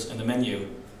words in the menu,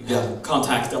 you could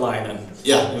contact the line, and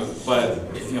yeah. You know, but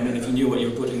if you knew what you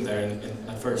were putting there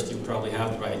at first, you would probably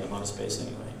have the right amount of space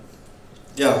anyway.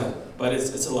 Yeah. But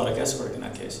it's a lot of guesswork in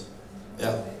that case.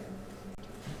 Yeah.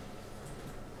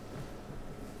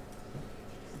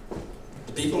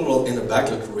 The people in the back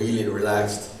look really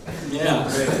relaxed. Yeah.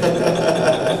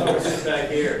 Back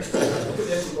here.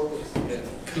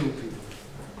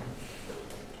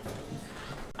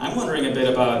 I'm wondering a bit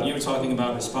about, you were talking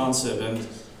about responsive, and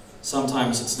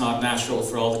sometimes it's not natural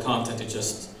for all the content to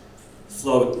just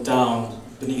float down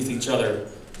beneath each other,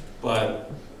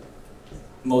 but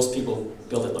most people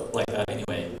build it like that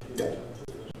anyway. Yeah.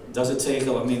 Does it take,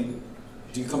 I mean,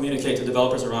 do you communicate to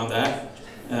developers around that?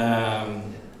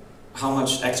 How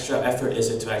much extra effort is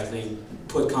it to actually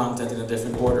put content in a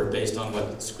different order based on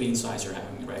what screen size you're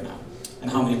having right now? and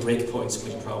how many breakpoints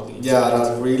would you probably use? Yeah,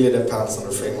 that really depends on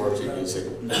the framework you're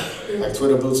using. Like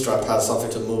Twitter Bootstrap has something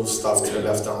to move stuff to the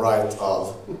left and right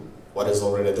of what is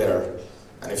already there.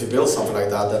 And if you build something like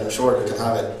that, then sure, you can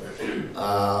have it.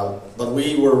 But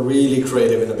we were really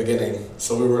creative in the beginning.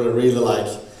 So we were really like,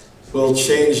 we'll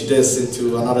change this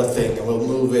into another thing and we'll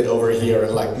move it over here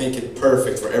and like make it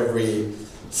perfect for every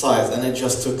size. And it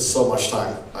just took so much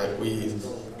time. Like we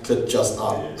could just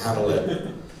not handle it.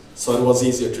 So it was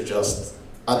easier to just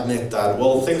admit that,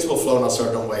 well, things will flow in a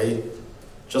certain way.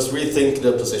 Just rethink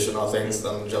the position of things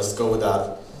and just go with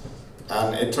that.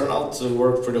 And it turned out to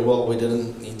work pretty well. We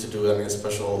didn't need to do any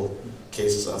special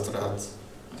cases after that.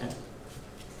 Okay.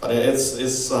 But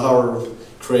it's how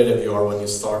creative you are when you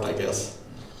start, I guess.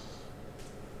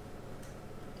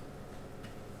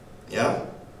 Yeah?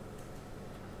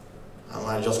 Am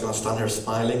I just gonna stand here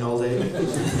smiling all day?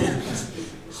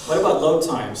 What about load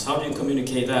times? How do you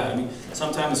communicate that? I mean,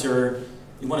 sometimes you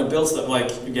want to build stuff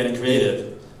like you're getting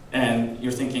creative, and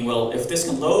you're thinking, well, if this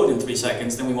can load in 3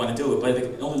 seconds, then we want to do it. But if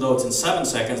it only loads in 7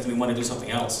 seconds, then we want to do something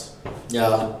else.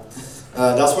 Yeah,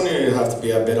 that's when you have to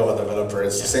be a bit of a developer.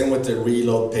 It's the same with the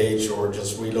reload page or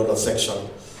just reload a section.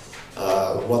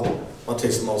 What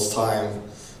takes the most time?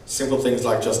 Simple things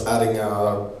like just adding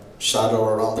a shadow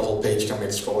around the whole page can make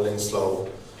scrolling slow,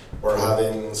 or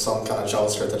having some kind of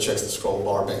JavaScript that checks the scroll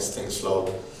bar makes things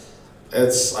slow.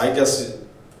 It's, I guess,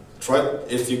 try,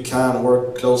 if you can,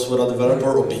 work close with a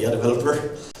developer or be a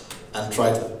developer and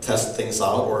try to test things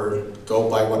out or go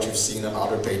by what you've seen on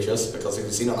other pages, because if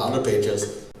you've seen on other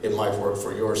pages, it might work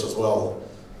for yours as well.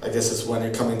 I guess it's when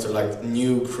you're coming to like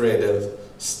new creative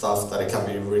stuff that it can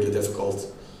be really difficult.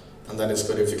 And then it's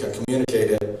good if you can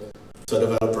communicate it to a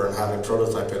developer and have him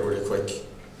prototype it really quick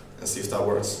and see if that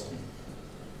works.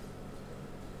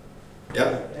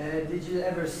 Yeah? Did you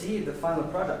ever see the final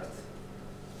product?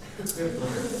 The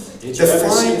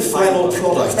final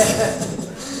product.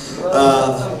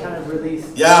 Well, some kind of release.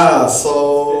 Yeah, so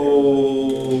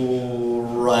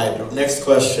right, next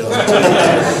question.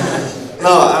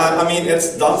 No, I mean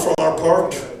it's done from our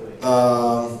part,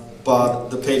 but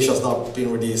the page has not been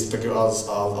released because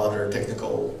of other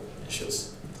technical issues.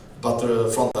 But the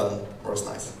front end works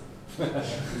nice.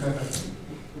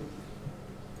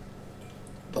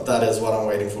 But that is what I'm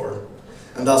waiting for.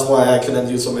 And that's why I couldn't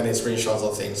do so many screenshots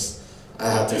of things. I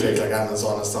had to take like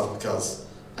Amazon and stuff because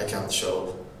I can't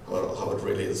show how it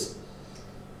really is.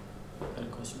 Got a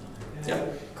question on Yeah.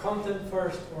 Content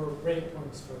first or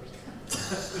breakpoints first?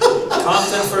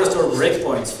 Content first or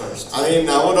breakpoints first? I mean,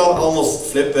 I would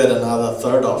almost flip it and have a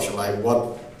third option, like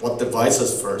what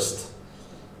devices first?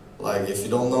 Like if you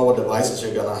don't know what devices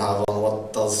you're gonna have on,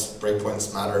 what does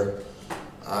breakpoints matter?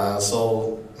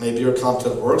 So maybe your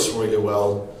content works really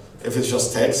well. If it's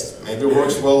just text, maybe it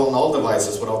works well on all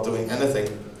devices without doing anything.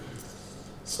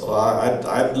 So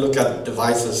I'd look at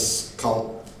devices,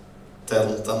 content,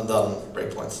 and then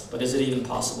breakpoints. But is it even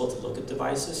possible to look at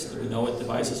devices? Do we know what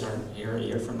devices are here a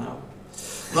year from now?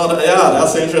 No, yeah,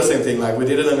 that's the interesting thing. Like we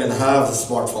didn't even have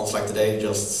smartphones like today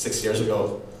just 6 years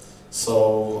ago.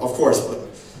 So of course, but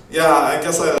yeah, I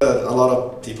guess a lot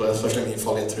of people, especially me,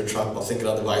 fall into the trap of thinking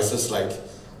of devices like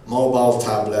mobile,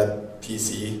 tablet,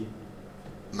 PC,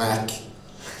 Mac,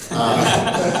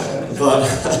 but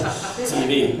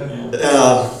TV.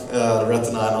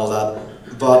 Retina and all that.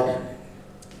 But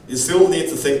you still need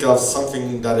to think of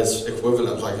something that is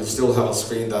equivalent. Like you still have a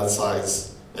screen that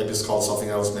size. Maybe it's called something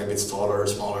else. Maybe it's taller or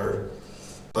smaller.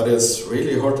 But it's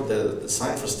really hard to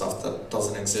design for stuff that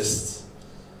doesn't exist.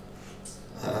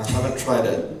 I haven't tried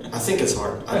it. I think it's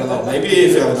hard. I don't know. Maybe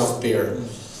if you have enough beer.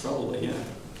 Probably, yeah.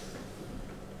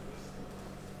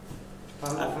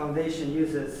 Foundation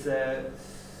uses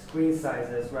screen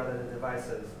sizes rather than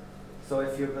devices. So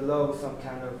if you're below some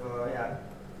kind of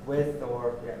width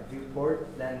or viewport,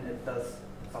 then it does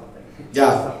something.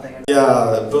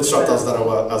 Yeah, Bootstrap does that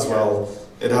as well.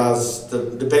 It has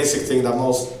the basic thing that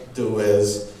most do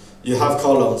is you have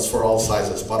columns for all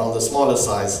sizes, but on the smallest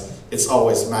size, it's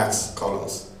always max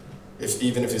columns.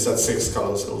 Even if you set 6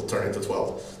 columns, it'll turn into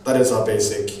 12. That is our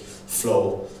basic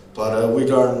flow. But we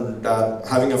learned that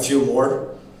having a few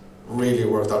more really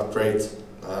worked out great,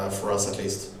 for us at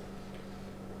least.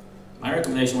 My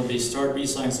recommendation would be start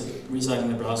resizing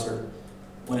the browser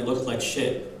when it looks like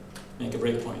shit. Make a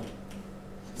breakpoint.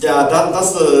 Yeah,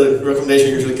 that's the recommendation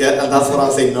you usually get, and that's what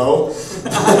I'm saying no.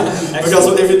 Because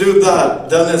if you do that,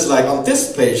 then it's like on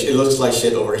this page it looks like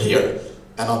shit over here,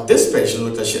 and on this page it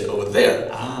looks like shit over there.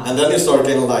 And then you start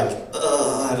getting like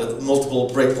multiple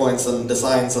breakpoints and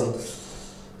designs, and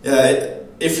yeah,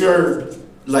 if you're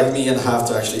like me and have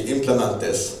to actually implement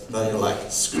this, then you're like,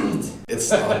 screw it, it's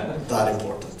not that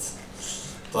important.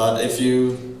 But if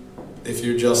you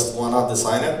just wanna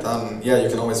design it, then yeah, you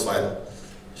can always find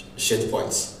shit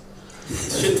points.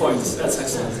 Shit points, that's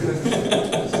excellent.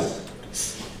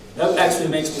 That actually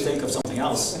makes me think of something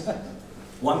else.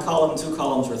 1 column, 2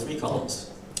 columns, or 3 columns?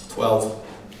 12.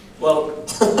 Well,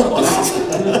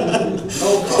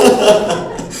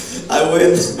 I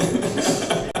win.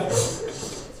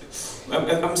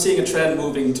 I'm seeing a trend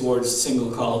moving towards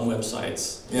single column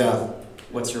websites. Yeah.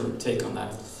 What's your take on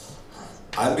that?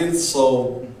 I've been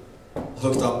so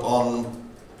hooked up on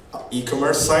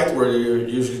e-commerce site where you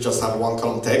usually just have 1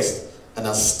 column text and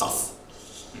then stuff.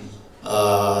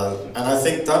 And I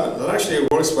think that actually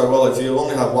works quite well. If you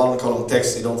only have 1 column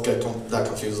text, you don't get that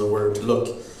confused of where to look.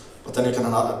 But then you can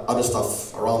add other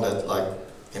stuff around it, like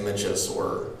images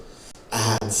or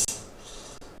ads.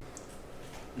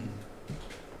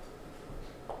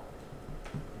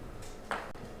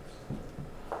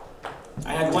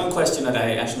 I had one question that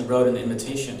I actually wrote in the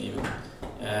invitation even.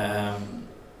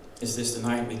 Is this the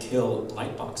night we kill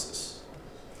light boxes?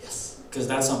 Yes. Because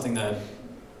that's something that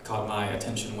caught my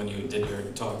attention when you did your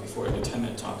talk before, your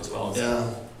 10-minute talk as well.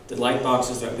 Yeah. The light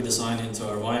boxes that we designed into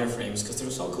our wireframes, because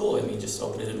they're so cool. I mean, just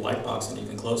open it in a light box and you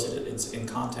can close it. It's in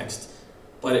context.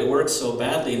 But it works so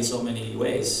badly in so many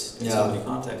ways, in so many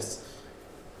contexts.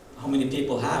 How many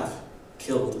people have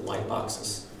killed light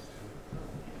boxes?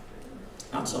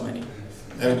 Not so many.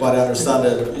 Everybody understand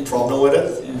the problem with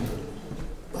it? Yeah.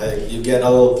 Like you get a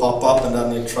little pop-up and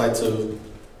then you try to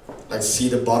like see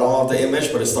the bottom of the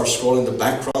image, but it starts scrolling the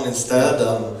background instead.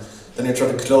 Then you try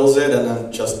to close it and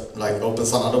then just like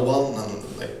opens another one and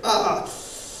like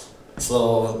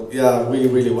So yeah, we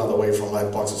really went away from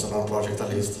light boxes on our project at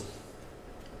least.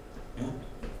 Yeah.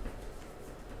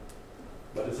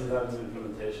 But isn't that an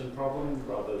implementation problem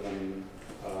rather than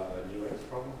UX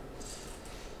problem?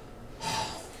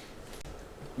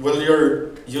 Will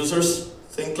your users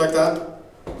think like that?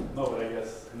 No, but I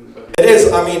guess. It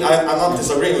is, I mean, I'm not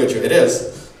disagreeing with you, it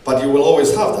is. But you will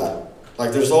always have that.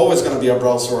 Like there's always going to be a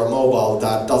browser or a mobile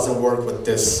that doesn't work with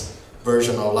this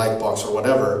version of Lightbox or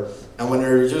whatever. And when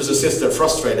your user sits there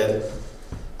frustrated,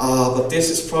 but this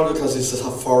is probably because it's a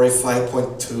Safari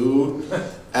 5.2.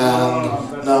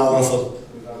 And no,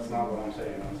 that's not what I'm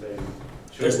saying. I'm saying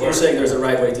you're saying there's a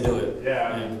right way to do it. Yeah,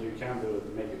 I mean, you can do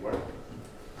it, make it work.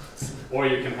 Or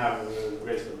you can have a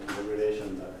graceful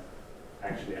degradation that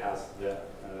actually has the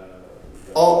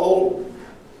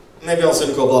maybe I'm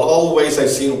cynical, but all the ways I've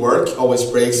seen work always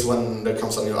breaks when there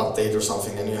comes a new update or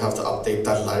something and you have to update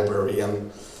that library.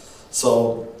 And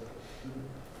so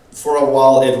for a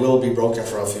while it will be broken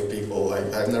for a few people.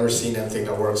 Like I've never seen anything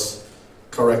that works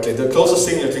correctly. The closest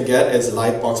thing you can get is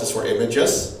light boxes for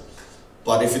images.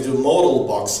 But if you do modal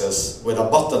boxes with a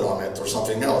button on it or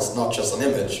something else, not just an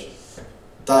image,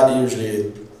 that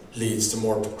usually leads to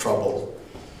more trouble.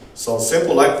 So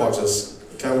simple light boxes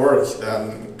can work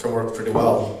and can work pretty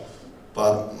well.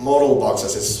 But modal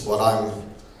boxes is what I'm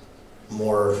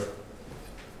more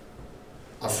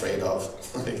afraid of,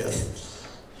 I guess.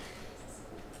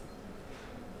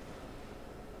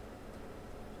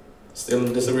 Still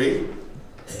disagree?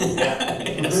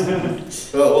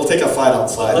 Yes. Well, we'll take a fight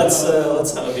outside. Let's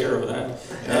have a beer over that.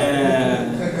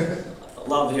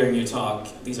 Love hearing you talk.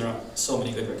 These are so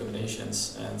many good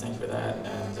recommendations, and thank you for that.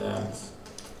 And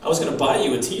I was going to buy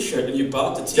you a T-shirt, and you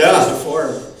bought the T-shirt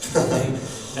before.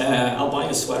 I'll buy you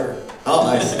a sweater. Oh,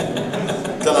 nice.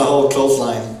 Got a whole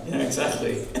clothesline. Yeah,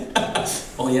 exactly.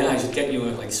 Oh yeah, I should get you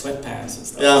like sweatpants and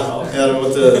stuff. Yeah,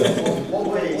 with the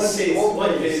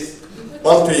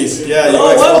One Piece. Yeah,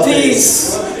 One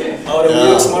Piece. Oh, the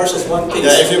UX Marshals One Piece.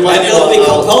 Yeah, if you buy and it'll be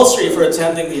compulsory for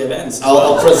attending the events.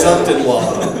 I'll present it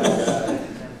one.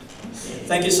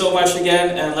 Thank you so much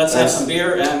again, and let's have some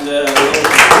beer and we'll